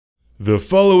The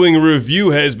following review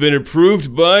has been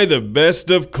approved by the Best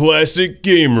of Classic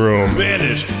Game Room.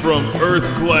 Banished from Earth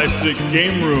Classic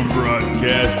Game Room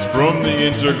broadcasts from the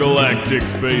intergalactic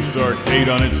space arcade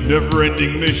on its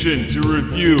never-ending mission to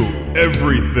review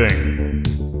everything.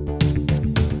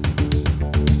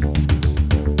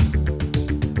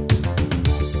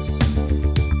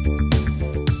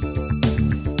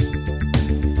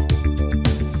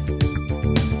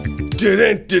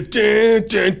 Kenny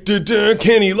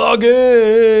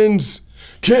Loggins!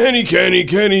 Kenny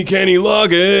Loggins!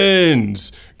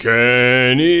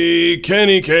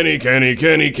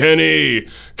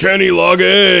 Kenny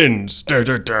Loggins!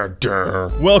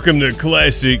 Welcome to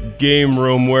Classic Game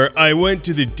Room, where I went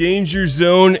to the danger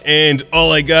zone and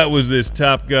all I got was this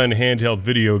Top Gun handheld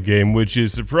video game, which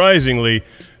is surprisingly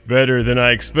better than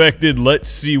I expected. Let's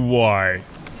see why.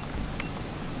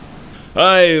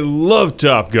 I love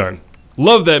Top Gun.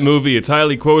 Love that movie, it's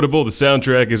highly quotable, the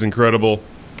soundtrack is incredible,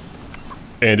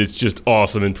 and it's just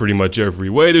awesome in pretty much every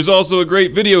way. There's also a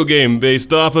great video game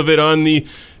based off of it on the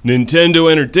Nintendo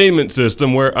Entertainment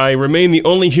System, where I remain the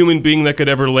only human being that could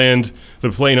ever land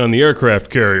the plane on the aircraft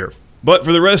carrier. But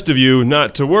for the rest of you,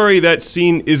 not to worry, that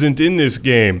scene isn't in this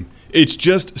game. It's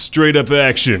just straight up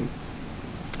action.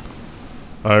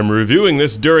 I'm reviewing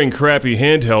this during Crappy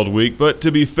Handheld Week, but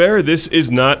to be fair, this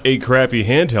is not a crappy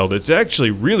handheld. It's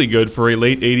actually really good for a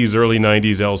late 80s, early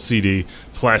 90s LCD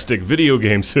plastic video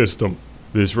game system.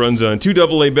 This runs on 2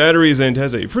 AA batteries and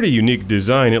has a pretty unique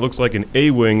design. It looks like an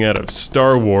A-wing out of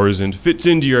Star Wars and fits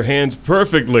into your hands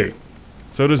perfectly.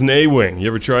 So does an A-wing. You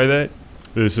ever try that?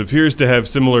 This appears to have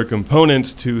similar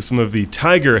components to some of the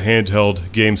Tiger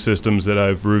handheld game systems that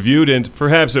I've reviewed, and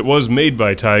perhaps it was made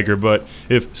by Tiger, but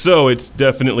if so, it's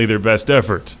definitely their best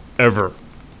effort, ever.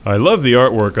 I love the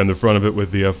artwork on the front of it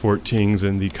with the F-14s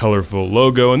and the colorful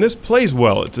logo, and this plays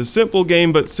well. It's a simple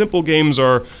game, but simple games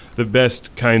are the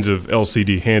best kinds of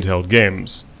LCD handheld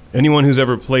games. Anyone who's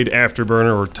ever played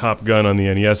Afterburner or Top Gun on the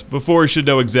NES before should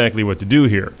know exactly what to do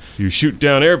here. You shoot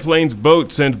down airplanes,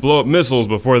 boats, and blow up missiles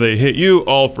before they hit you,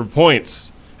 all for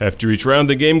points. After each round,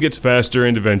 the game gets faster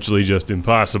and eventually just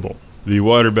impossible. The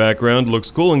water background looks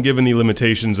cool, and given the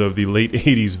limitations of the late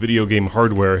 80s video game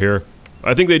hardware here,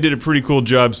 I think they did a pretty cool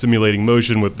job simulating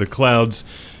motion with the clouds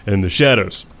and the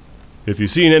shadows. If you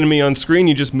see an enemy on screen,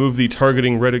 you just move the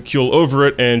targeting reticule over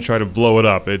it and try to blow it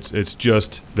up. It's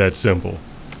just that simple.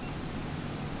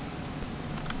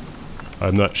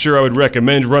 I'm not sure I would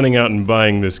recommend running out and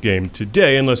buying this game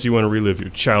today unless you want to relive your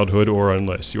childhood, or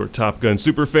unless you're Top Gun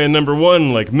superfan number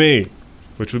 1 like me,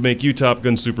 which would make you Top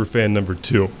Gun superfan number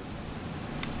 2.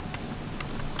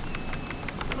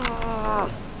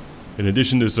 In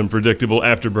addition to some predictable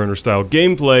Afterburner-style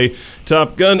gameplay,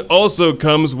 Top Gun also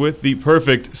comes with the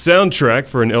perfect soundtrack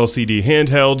for an LCD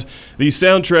handheld, the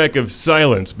soundtrack of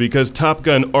silence, because Top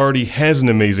Gun already has an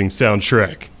amazing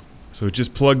soundtrack. So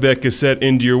just plug that cassette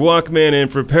into your Walkman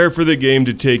and prepare for the game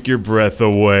to take your breath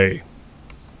away.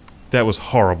 That was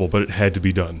horrible, but it had to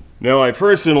be done. Now, I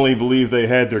personally believe they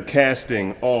had their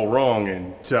casting all wrong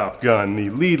in Top Gun. The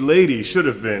lead lady should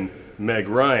have been Meg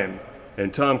Ryan,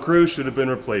 and Tom Cruise should have been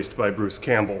replaced by Bruce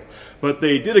Campbell. But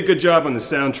they did a good job on the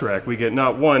soundtrack. We get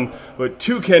not one, but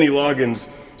 2 Kenny Loggins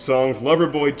songs,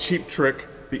 Loverboy, Cheap Trick,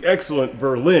 the excellent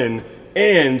Berlin,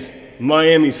 and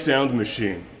Miami Sound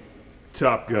Machine.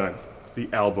 Top Gun, the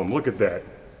album. Look at that.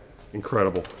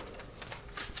 Incredible.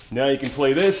 Now you can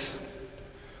play this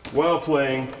while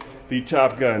playing the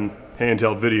Top Gun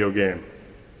handheld video game,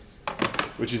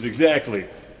 which is exactly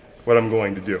what I'm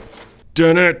going to do.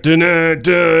 Kenny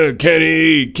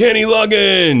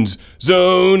Loggins,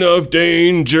 Zone of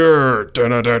Danger.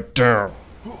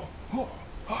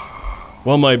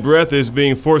 While my breath is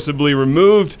being forcibly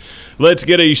removed, let's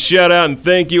get a shout out and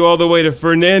thank you all the way to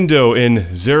Fernando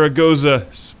in Zaragoza,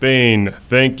 Spain.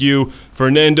 Thank you,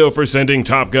 Fernando, for sending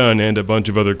Top Gun and a bunch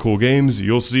of other cool games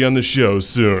you'll see on the show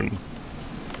soon.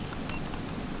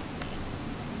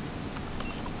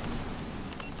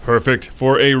 Perfect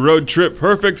for a road trip,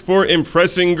 perfect for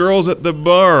impressing girls at the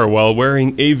bar while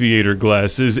wearing aviator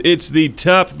glasses. It's the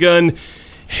Top Gun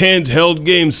handheld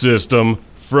game system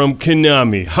from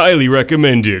Konami. Highly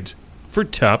recommended for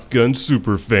Top Gun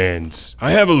superfans.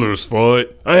 I have a loose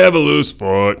foot.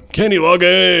 Kenny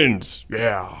Loggins.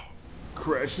 Yeah.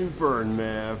 Crash and burn,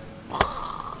 Mav.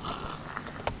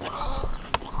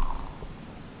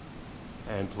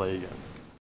 And play again.